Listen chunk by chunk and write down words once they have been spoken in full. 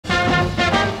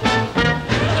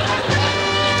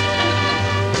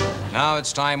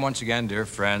it's time once again, dear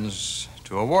friends,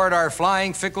 to award our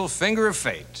flying Fickle Finger of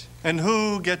Fate. And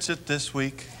who gets it this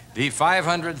week? The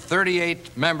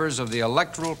 538 members of the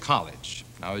Electoral College.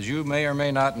 Now, as you may or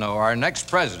may not know, our next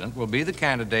president will be the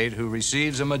candidate who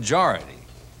receives a majority.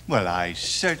 Well, I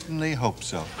certainly hope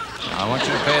so. Now, I want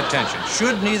you to pay attention.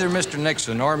 Should neither Mr.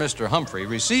 Nixon nor Mr. Humphrey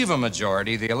receive a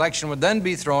majority, the election would then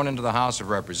be thrown into the House of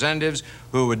Representatives,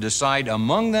 who would decide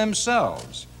among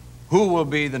themselves who will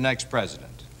be the next president.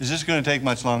 Is this going to take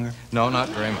much longer? No, not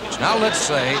very much. Now, let's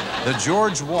say that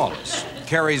George Wallace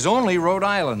carries only Rhode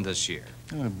Island this year.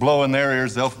 Blow in their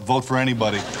ears, they'll vote for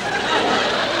anybody.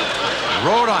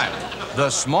 Rhode Island, the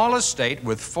smallest state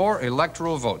with 4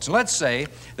 electoral votes. Let's say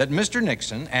that Mr.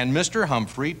 Nixon and Mr.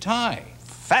 Humphrey tie.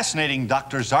 Fascinating,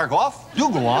 Dr. Zargoff. You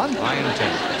go on. I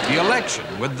intend. The election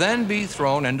would then be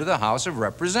thrown into the House of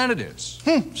Representatives.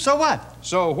 So what?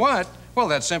 So what? Well,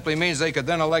 that simply means they could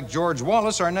then elect George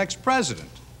Wallace our next president.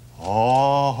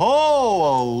 Oh,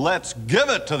 well, let's give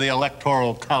it to the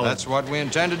Electoral College. That's what we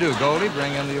intend to do. Goldie,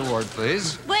 bring in the award,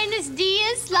 please. Buenos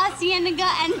dias, La Cienega,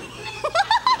 and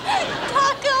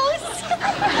tacos.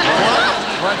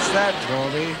 What's that,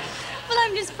 Goldie? Well,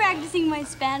 I'm just practicing my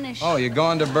Spanish. Oh, you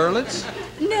going to Berlitz?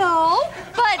 No,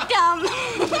 but,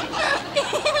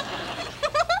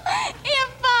 if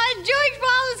George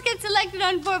Wallace gets elected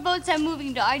on 4 votes, I'm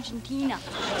moving to Argentina.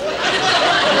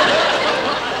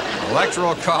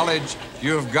 Electoral College,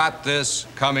 you've got this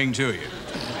coming to you.